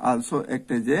nerve also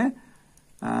act as a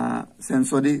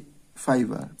sensory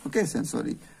fiber. Okay,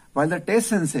 sensory. While the taste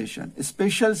sensation,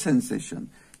 spatial sensation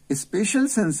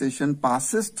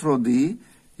passes through the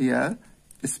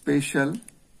spatial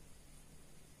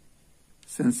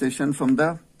sensation from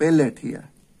the palate here.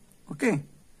 Okay,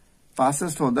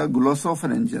 passes through the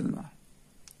glossopharyngeal nerve.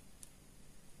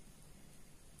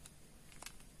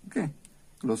 Okay,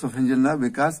 glossopharyngeal nerve,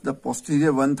 because the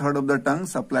posterior 1/3 of the tongue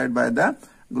supplied by the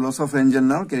glossopharyngeal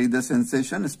nerve carry the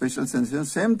sensation, spatial sensation.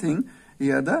 Same thing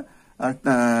here,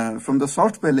 from the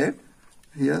soft palate,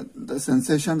 here the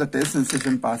sensation, the taste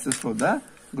sensation passes through the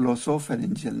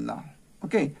glossopharyngeal nerve.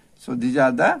 Okay, so these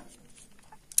are the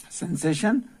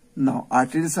sensation. Now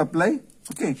artery supply.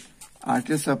 Okay,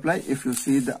 artery supply, if you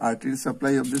see the artery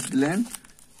supply of this gland,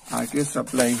 artery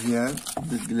supply here,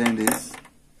 this gland is,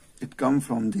 it comes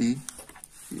from the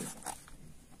here.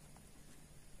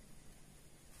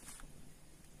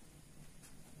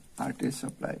 Artery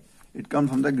supply. It comes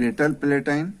from the greater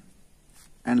palatine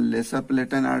and lesser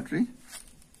palatine artery.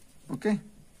 Okay.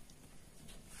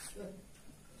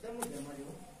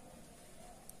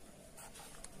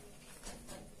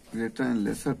 Greater and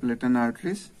lesser palatine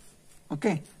arteries.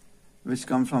 Okay. Which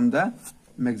come from the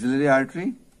maxillary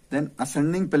artery, then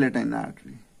ascending palatine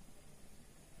artery.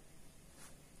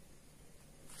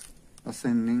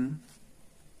 Ascending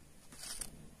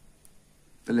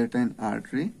palatine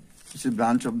artery, which is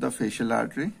branch of the facial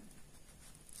artery.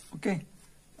 Okay,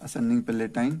 ascending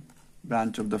palatine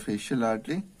branch of the facial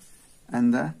artery.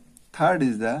 And the third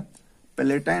is the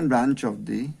palatine branch of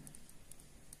the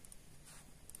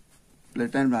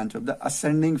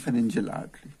ascending pharyngeal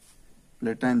artery.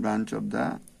 Palatine branch of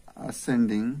the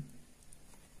ascending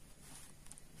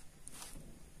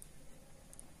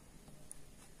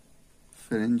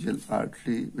pharyngeal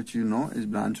artery, which you know is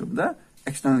branch of the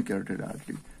external carotid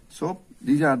artery. So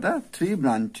these are the three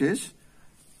branches,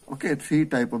 okay, three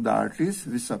type of the arteries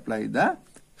which supply the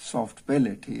soft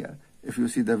palate here. If you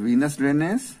see the venous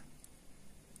drainage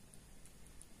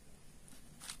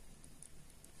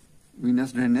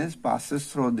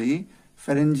passes through the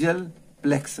pharyngeal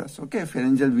plexus, okay,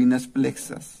 pharyngeal venous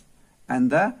plexus,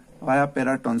 and the via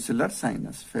paratonsillar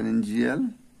sinus, pharyngeal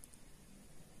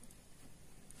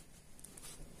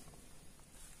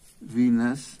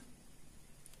venous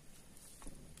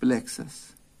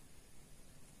plexus.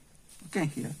 Okay,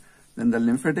 here. Then the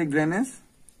lymphatic drainage.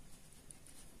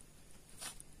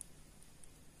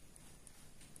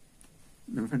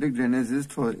 Lymphatic drainage is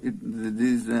for it.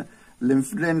 This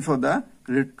lymph drain for the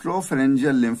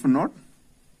retropharyngeal lymph node.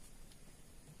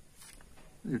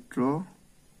 Retropharyngeal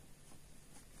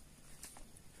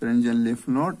lymph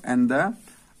node and the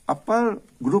upper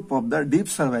group of the deep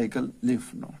cervical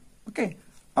lymph node. Okay,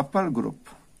 upper group.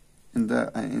 In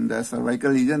the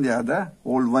cervical region, there are the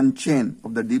whole one chain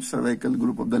of the deep cervical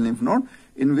group of the lymph node,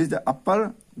 in which the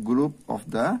upper group of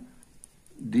the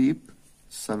deep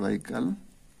cervical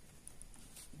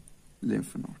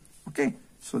lymph node. Okay,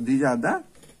 so these are the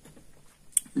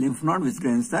lymph node which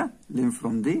drains the lymph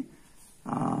from the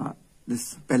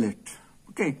this palate.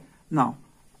 Okay, now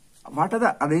what are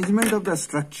the arrangement of the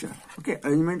structure? Okay,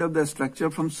 arrangement of the structure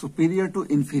from superior to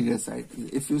inferior side.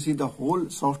 If you see the whole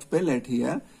soft palate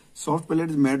here, soft palate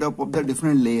is made up of the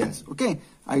different layers. Okay,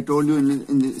 I told you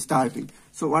in the starting.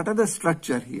 So what are the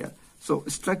structure here? So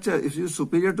structure, if you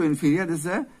superior to inferior, this is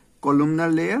a columnar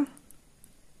layer,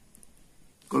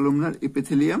 columnar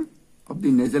epithelium of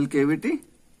the nasal cavity.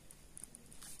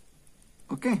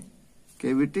 Okay,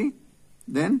 cavity.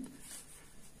 Then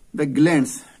the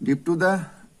glands deep to the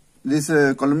this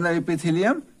columnar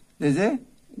epithelium. There is a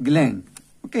gland.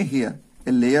 Okay, here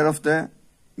a layer of the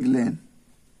gland,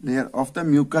 layer of the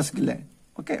mucus gland.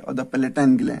 Okay, or the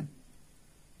palatine gland.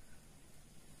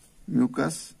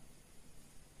 Mucus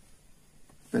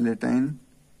palatine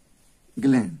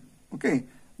gland. Okay,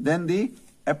 then the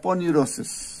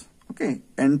aponeurosis. Okay,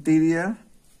 anterior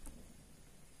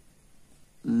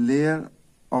layer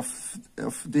of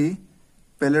the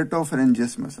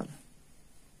palatopharyngeus muscle.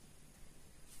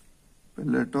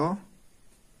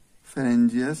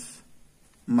 Palatopharyngeus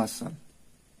muscle.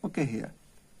 Okay, here.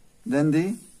 Then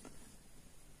the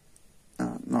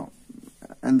then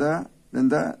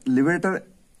the levator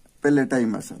palati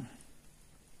muscle.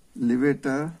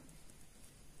 Levator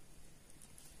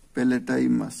palati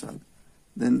muscle.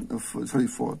 Then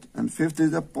fourth and fifth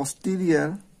is the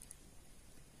posterior.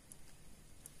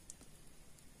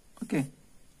 Okay,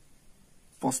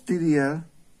 posterior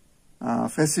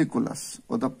fasciculus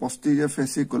or the posterior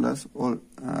fasciculus or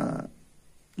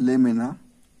lamina.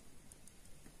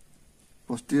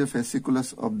 Posterior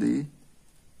fasciculus of the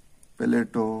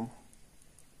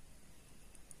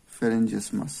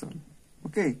palatopharyngeus muscle.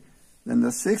 Okay, then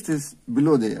the sixth is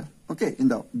below there. Okay, in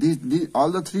the these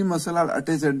all the three muscles are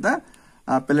attached at the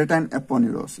palatine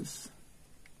aponeurosis.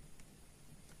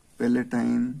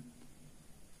 Palatine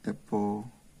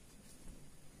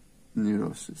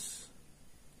aponeurosis.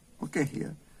 Okay,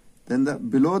 here. Then the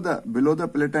below the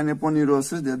palatine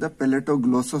aponeurosis, there is the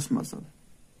palatoglossus muscle.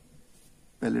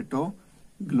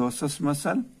 Palatoglossus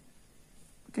muscle.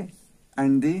 Okay,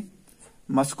 and the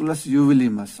musculus uvuli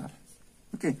muscle.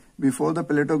 Okay, before the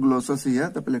palatoglossus here,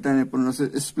 the palatine aponeurosis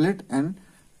is split and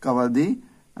cover the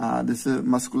this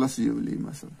musculus uvuli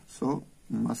muscle. So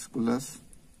musculus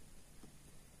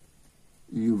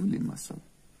uvuli muscle.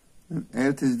 And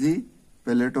eighth is the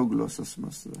palatoglossus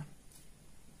muscle.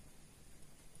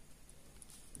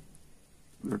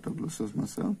 Palatoglossus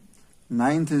muscle.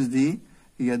 Ninth is the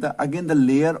here again the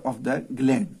layer of the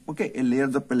gland. Okay, a layer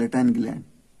of the palatine gland.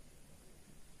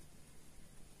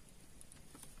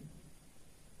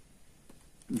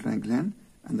 Palatine gland,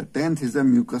 and the 10th is the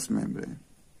mucous membrane.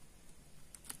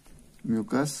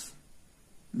 Mucous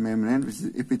membrane, which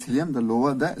is epithelium. The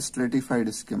lower the stratified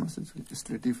squamous,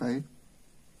 stratified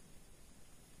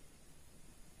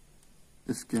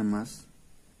squamous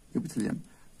epithelium.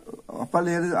 Upper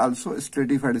layer is also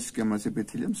stratified squamous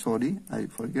epithelium. Sorry, I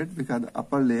forget, because the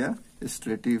upper layer is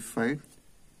stratified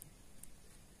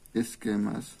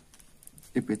squamous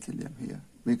epithelium here.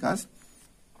 because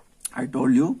I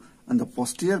told you on the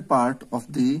posterior part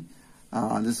of the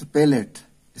this palate,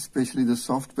 especially the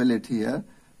soft palate here,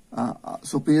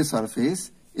 superior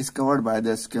surface is covered by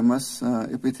the squamous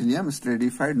epithelium,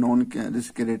 stratified,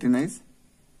 this keratinized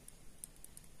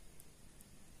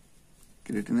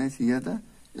here, the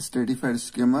stratified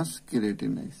squamous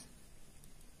keratinized,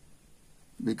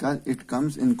 because it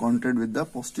comes in contact with the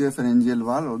posterior pharyngeal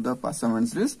wall of the pasa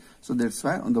menstruis. So that's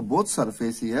why on the both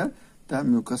surface here, the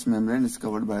mucous membrane is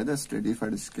covered by the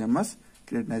stratified squamous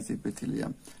keratinized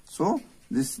epithelium. So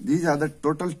these are the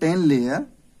total 10 layer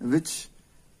which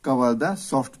cover the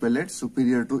soft palate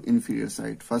superior to inferior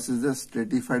side. First is the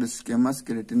stratified squamous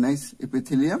keratinized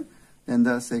epithelium, then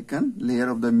the second layer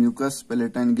of the mucous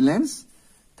palatine glands,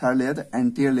 third layer the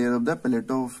anterior layer of the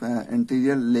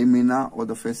anterior lamina or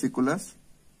the fasciculus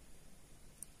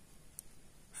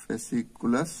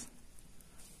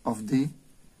of the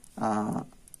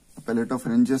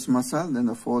palatopharyngeus muscle. Then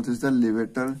the fourth is the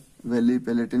levator veli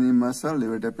palatini muscle,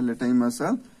 levator palatine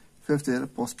muscle. Fifth is the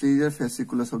posterior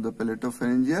fasciculus of the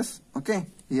palatopharyngeus. Okay,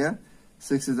 here.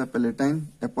 Sixth is the palatine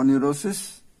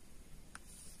aponeurosis.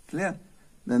 Clear?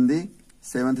 Then the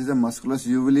seventh is the musculus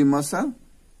uvuli muscle,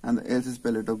 and the eighth is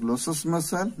palatoglossus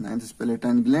muscle. Ninth is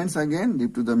palatine glands again,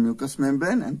 deep to the mucous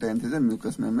membrane, and tenth is the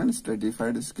mucous membrane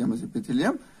stratified squamous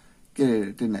epithelium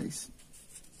keratinized.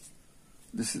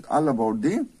 This is all about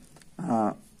the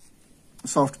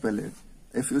soft palate.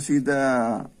 If you see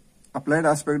the applied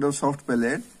aspect of soft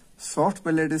palate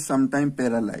is sometimes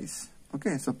paralyzed.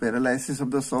 Okay, so paralysis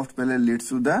of the soft palate leads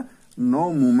to the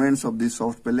no movements of the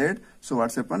soft palate. So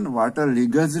what's happened? Water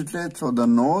regurgitates through the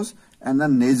nose and the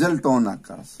nasal tone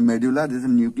occurs. Medulla, this is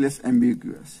nucleus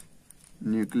ambiguous.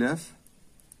 Nucleus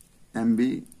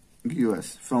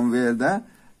ambiguous, from where the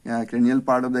cranial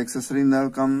part of the accessory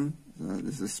nerve comes.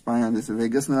 This is spine, this is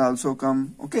vagus nerve also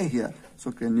come. Okay, here.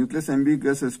 So nucleus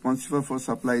ambiguous is responsible for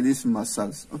supply these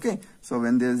muscles. Okay, so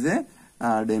when there is a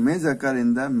damage occur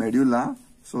in the medulla,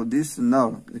 so this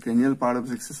nerve, the cranial part of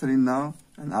the accessory nerve,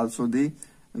 and also the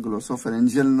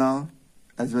glossopharyngeal nerve,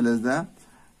 as well as the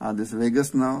this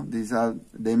vagus nerve, these are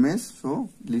damaged, so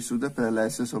leads to the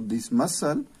paralysis of this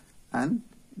muscle and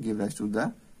give rise to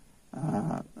the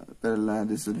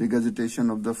this regurgitation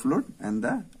of the fluid and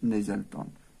the nasal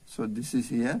tone. So this is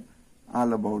here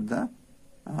all about the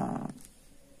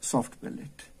soft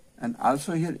palate. And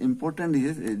also here important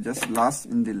is just last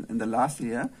in the last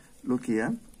here, look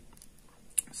here.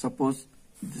 Suppose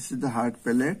this is the hard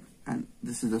palate and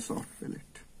this is the soft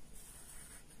palate.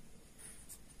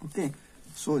 Okay,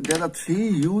 so there are three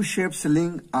U-shaped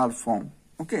sling are formed.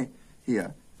 Okay,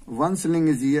 here one sling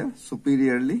is here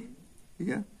superiorly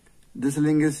here. This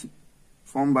sling is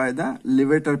formed by the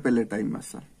levator palatine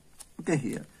muscle. Okay,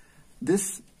 here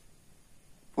this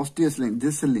posterior sling,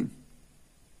 this sling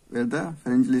where the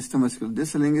pharyngeal isthmus,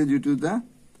 this sling is due to the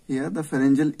here the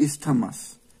pharyngeal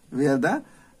isthmus where the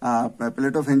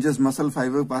palatopharyngeus muscle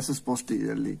fiber passes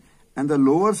posteriorly, and the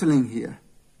lower sling here,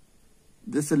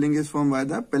 this sling is formed by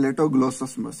the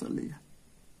palatoglossus muscle here.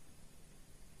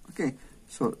 Okay,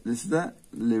 so this is the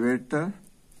levator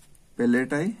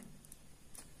palati,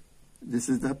 this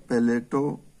is the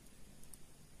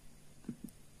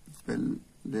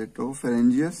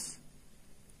palatopharyngeus,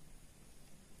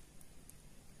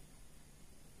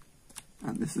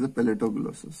 and this is the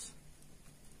palatoglossus.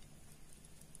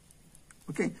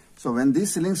 Okay, so when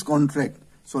these slings contract,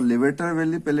 so levator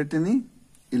veli palatini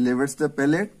elevates the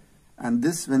palate, and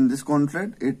this when this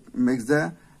contract, it makes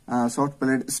the soft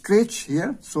palate stretch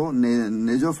here. So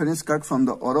nasopharynx cut from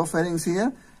the oropharynx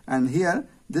here, and here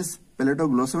this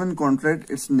palatoglossum when contract,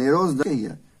 it narrows the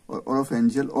here or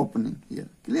oropharyngeal opening here.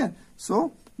 Clear?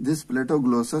 So this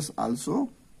palatoglossus also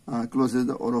closes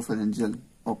the oropharyngeal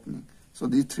opening. So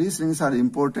these three slings are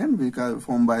important because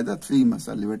formed by the three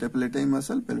muscle, levator palatine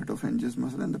muscle, palatopharyngeus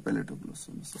muscle, and the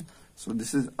palatoglossal muscle. So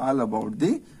this is all about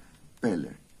the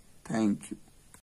palate. Thank you.